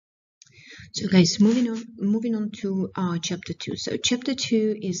So guys, moving on to chapter 2. So chapter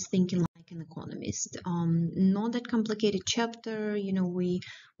 2 is thinking like an economist. Not that complicated chapter. We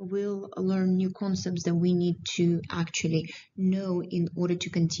will learn new concepts that we need to actually know in order to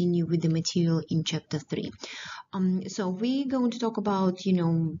continue with the material in chapter 3. So we're going to talk about,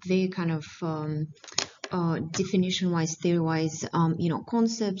 very kind of definition-wise, theory-wise,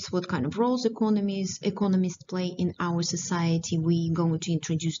 concepts, what kind of roles economists play in our society. We're going to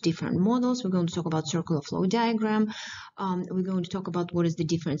introduce different models. We're going to talk about circular flow diagram. We're going to talk about what is the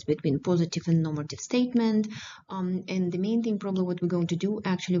difference between positive and normative statement. And the main thing, probably what we're going to do,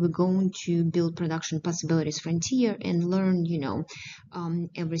 actually, we're going to build production possibilities frontier and learn,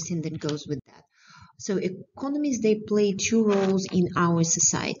 everything that goes with that. So economists, they play two roles in our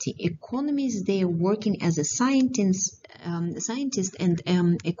society. Economists, they are working as a scientist,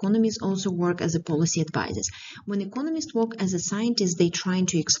 and economists also work as a policy advisors. When economists work as a scientist, they trying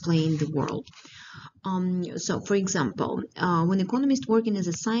to explain the world. So, for example, when economists working as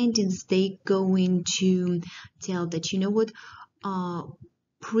a scientist, they going to tell that,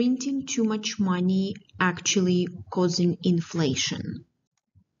 printing too much money actually causing inflation.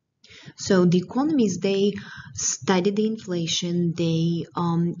 So the economists, they studied the inflation, they,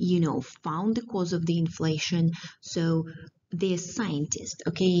 found the cause of the inflation. So they're scientists,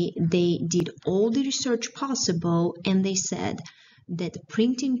 okay? They did all the research possible, and they said that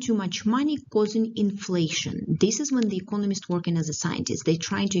printing too much money causing inflation. This is when the economists working as a scientist. They're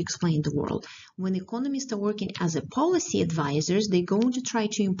trying to explain the world. When economists are working as a policy advisors, they're going to try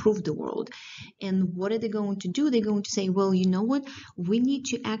to improve the world. And what are they going to do? They're going to say, well, you know what? We need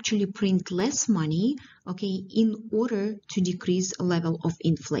to actually print less money, okay, in order to decrease a level of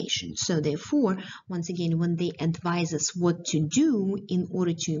inflation. So therefore, once again, when they advise us what to do in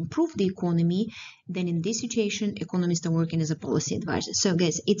order to improve the economy, then in this situation, economists are working as a policy advisor. So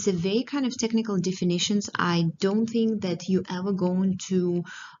guys, it's a very kind of technical definitions. I don't think that you ever going to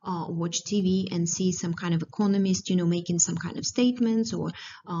watch TV and see some kind of economist, making some kind of statements or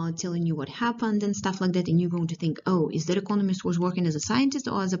telling you what happened and stuff like that, and you're going to think, oh, is that economist was working as a scientist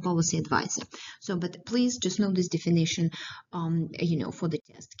or as a policy advisor? So, but please just know this definition, for the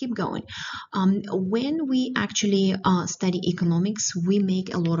test. Keep going. When we actually study economics, we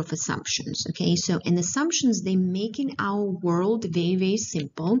make a lot of assumptions, okay? So, and assumptions, they making our world very, very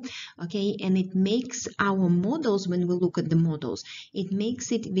simple, okay? And it makes our models, when we look at the models, it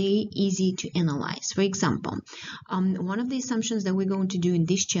makes it very easy to analyze. For example, one of the assumptions that we're going to do in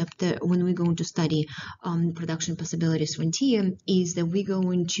this chapter when we're going to study production possibilities frontier is that we're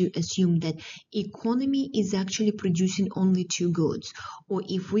going to assume that economy is actually producing only two goods. Or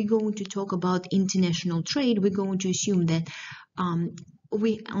if we're going to talk about international trade, we're going to assume that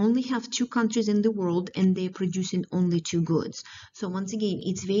we only have two countries in the world and they're producing only two goods. So once again,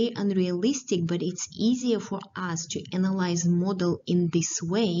 it's very unrealistic, but it's easier for us to analyze model in this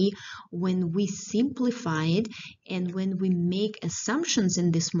way when we simplify it and when we make assumptions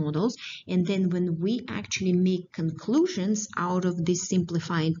in these models, and then when we actually make conclusions out of this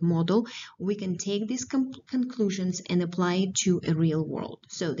simplified model, we can take these conclusions and apply it to a real world.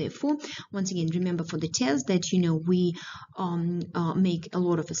 So therefore, once again, remember for the test that we make a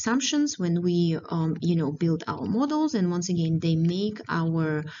lot of assumptions when we build our models, and once again they make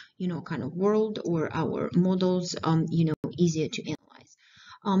our kind of world or our models easier to analyze.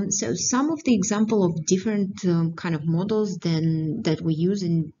 So some of the example of different kind of models then that we use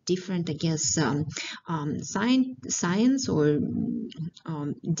in different, I guess, science or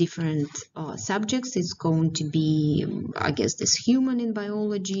different subjects is going to be, I guess, this human in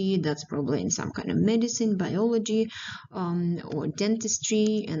biology, that's probably in some kind of medicine, biology, or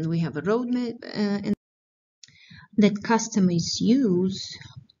dentistry, and we have a roadmap that customers use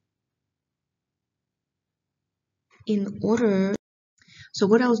in order. So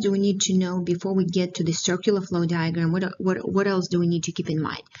what else do we need to know before we get to the circular flow diagram? What else do we need to keep in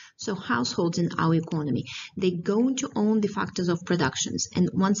mind? So households in our economy, they're going to own the factors of productions. And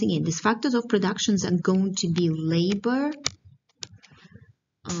once again, these factors of productions are going to be labor,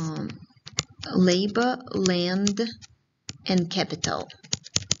 land, and capital.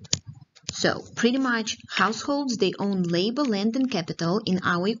 So pretty much households, they own labor, land, and capital in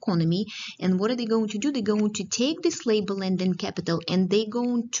our economy. And what are they going to do? They're going to take this labor, land, and capital, and they're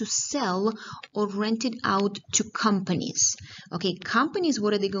going to sell or rent it out to companies. Okay, companies,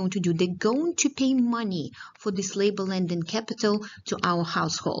 what are they going to do? They're going to pay money for this labor, land, and capital to our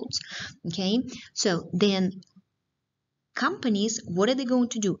households. Okay, so then companies, what are they going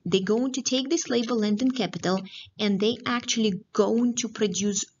to do? They're going to take this labor, land, and capital, and they actually going to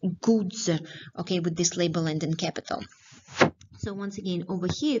produce goods, okay, with this labor, land, and capital. So once again, over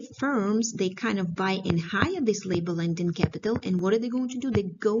here, firms, they kind of buy and hire this labor and in capital. And what are they going to do? They're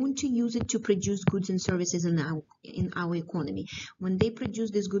going to use it to produce goods and services in our economy. When they produce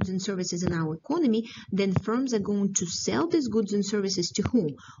these goods and services in our economy, then firms are going to sell these goods and services to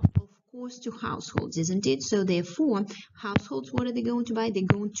whom? Of course, to households, isn't it? So therefore, households, what are they going to buy? They're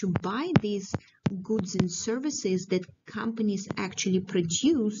going to buy these goods and services that companies actually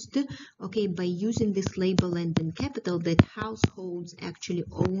produced, okay, by using this labor and capital that households actually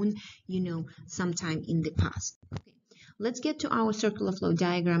own, sometime in the past. Okay. Let's get to our circular flow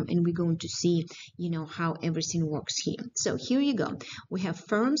diagram and we're going to see, how everything works here. So here you go. We have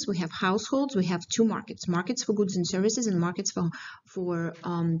firms, we have households, we have two markets for goods and services and markets for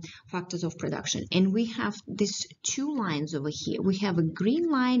factors of production. And we have these two lines over here. We have a green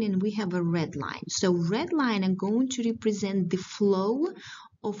line and we have a red line. So red line are going to represent the flow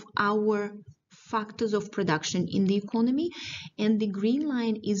of our factors of production in the economy, and the green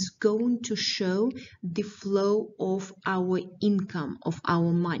line is going to show the flow of our income, of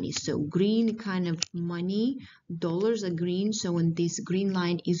our money. So green kind of money, dollars are green, so in this green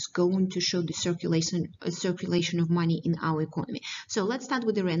line is going to show the circulation of money in our economy. So let's start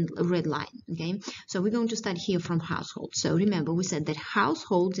with the red line. Okay, so we're going to start here from households. So remember, we said that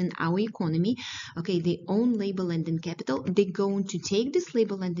households in our economy, okay, they own labor, land, and capital. They're going to take this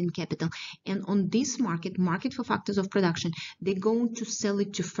labor, land, and capital, and on this market for factors of production, they're going to sell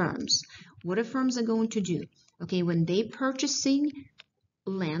it to firms. What are firms are going to do? Okay, when they purchasing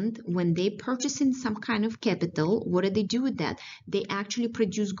land, when they purchasing some kind of capital, what do they do with that? They actually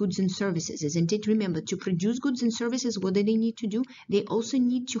produce goods and services, isn't it? Remember, to produce goods and services, what do they need to do? They also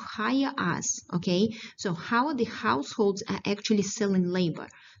need to hire us, okay? So how are the households are actually selling labor?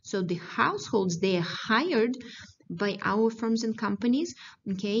 So the households, they are hired by our firms and companies,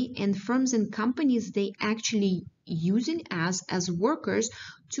 okay? And firms and companies, they actually using us as workers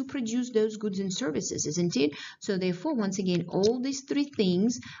to produce those goods and services, isn't it? So therefore, once again, all these three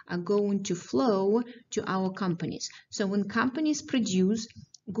things are going to flow to our companies. So when companies produce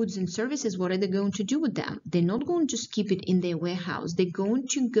goods and services, what are they going to do with them? They're not going to just keep it in their warehouse. They're going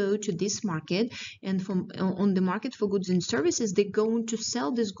to go to this market, and on the market for goods and services, they're going to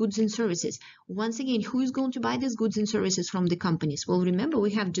sell these goods and services. Once again, who is going to buy these goods and services from the companies? Well, remember,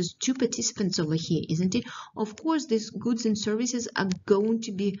 we have just two participants over here, isn't it? Of course, these goods and services are going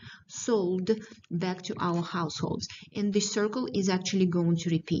to be sold back to our households, and the circle is actually going to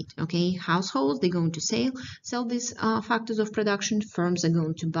repeat. Okay, households, they're going to sell these factors of production. Firms are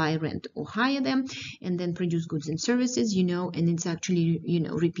going to buy, rent, or hire them, and then produce goods and services, and it's actually,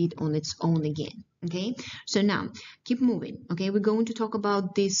 repeat on its own again. Okay, so now keep moving. Okay, we're going to talk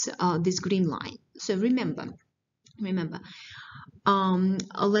about this green line. So remember,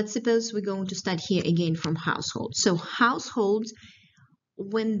 let's suppose we're going to start here again from households. So households,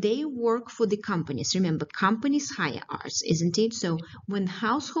 when they work for the companies, remember, companies hire us, isn't it? So when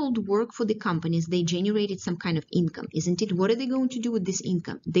household work for the companies, they generated some kind of income, isn't it? What are they going to do with this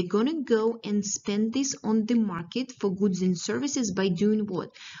income? They're going to go and spend this on the market for goods and services by doing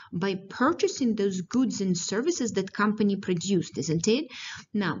what? By purchasing those goods and services that company produced, isn't it?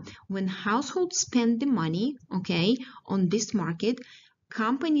 Now, when households spend the money, okay, on this market,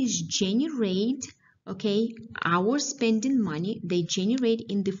 companies generate, okay, our spending money, they generate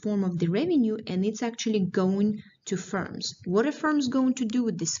in the form of the revenue, and it's actually going to firms. What are firms going to do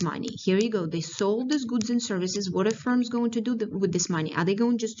with this money? Here you go. They sold these goods and services. What are firms going to do with this money? Are they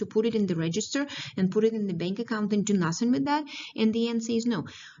going just to put it in the register and put it in the bank account and do nothing with that? And the answer is no.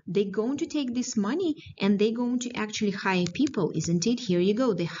 They're going to take this money and they're going to actually hire people, isn't it? Here you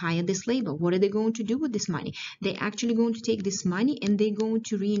go. They hire this labor. What are they going to do with this money? They're actually going to take this money and they're going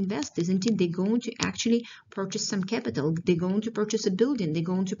to reinvest, isn't it? They're going to actually purchase some capital. They're going to purchase a building. They're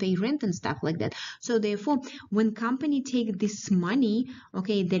going to pay rent and stuff like that. So therefore, when company take this money,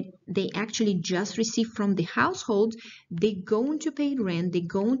 okay, that they actually just receive from the households, they're going to pay rent, they're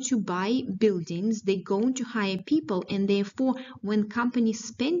going to buy buildings, they're going to hire people, and therefore when companies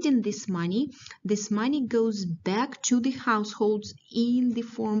spending this money goes back to the households in the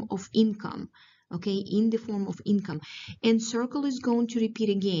form of income. Okay, in the form of income. And circle is going to repeat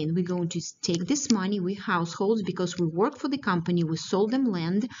again. We're going to take this money, we households, because we work for the company, we sold them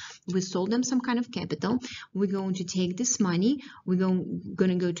land, we sold them some kind of capital. We're going to take this money, we're going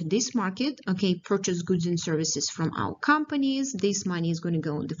to go to this market, okay, purchase goods and services from our companies. This money is going to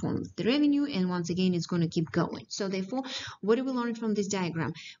go in the form of the revenue, and once again, it's going to keep going. So therefore, what do we learn from this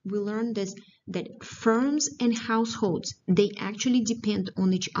diagram? We learned that firms and households, they actually depend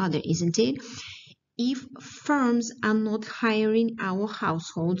on each other, isn't it? If firms are not hiring our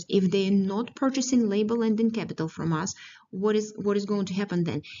households, if they're not purchasing labor, land, and capital from us, what is going to happen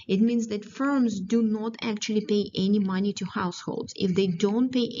then? It means that firms do not actually pay any money to households. If they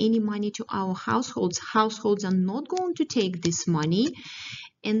don't pay any money to our households, households are not going to take this money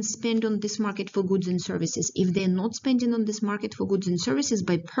and spend on this market for goods and services. If they're not spending on this market for goods and services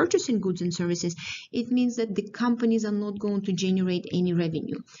by purchasing goods and services, it means that the companies are not going to generate any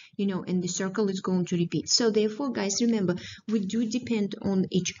revenue, and the circle is going to repeat. So therefore, guys, remember, we do depend on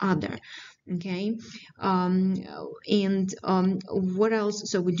each other. Okay, what else?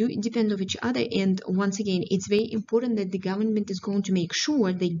 So we do depend on each other, and once again, it's very important that the government is going to make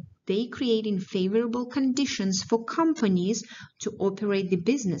sure that they creating favorable conditions for companies to operate the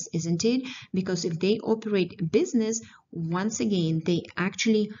business, isn't it? Because if they operate a business, once again, they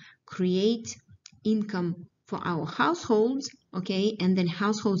actually create income for our households, okay? And then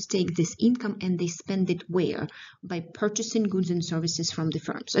households take this income and they spend it where? By purchasing goods and services from the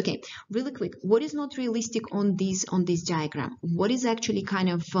firms. Okay, really quick, what is not realistic on this diagram? What is actually kind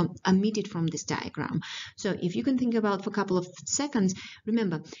of omitted from this diagram? So if you can think about for a couple of seconds,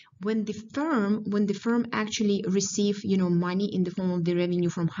 remember, when the firm actually receive money in the form of the revenue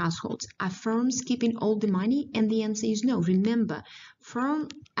from households, are firms keeping all the money? And the answer is no. Remember, firms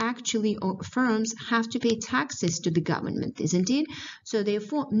have to pay taxes to the government, isn't it? So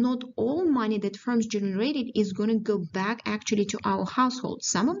therefore, not all money that firms generated is going to go back actually to our households.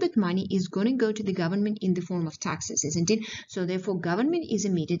 Some of that money is going to go to the government in the form of taxes, isn't it? So therefore, government is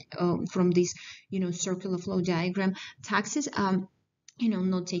omitted from this circular flow diagram. Taxes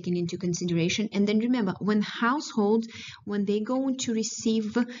not taken into consideration. And then remember, when households, when they go to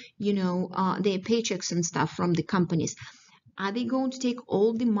receive their paychecks and stuff from the companies, are they going to take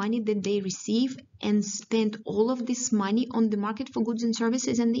all the money that they receive and spend all of this money on the market for goods and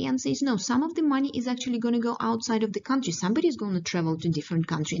services? And the answer is no. Some of the money is actually going to go outside of the country. Somebody is going to travel to a different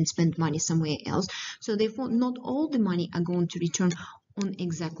country and spend money somewhere else. So therefore, not all the money are going to return on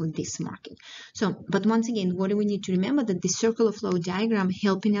exactly this market. So, but once again, what do we need to remember? That the circular flow diagram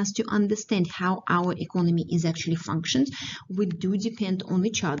helping us to understand how our economy is actually functions. We do depend on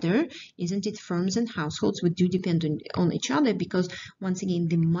each other, isn't it? Firms and households, we do depend on each other, because once again,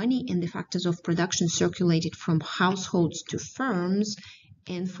 the money and the factors of production circulated from households to firms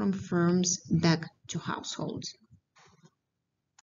and from firms back to households.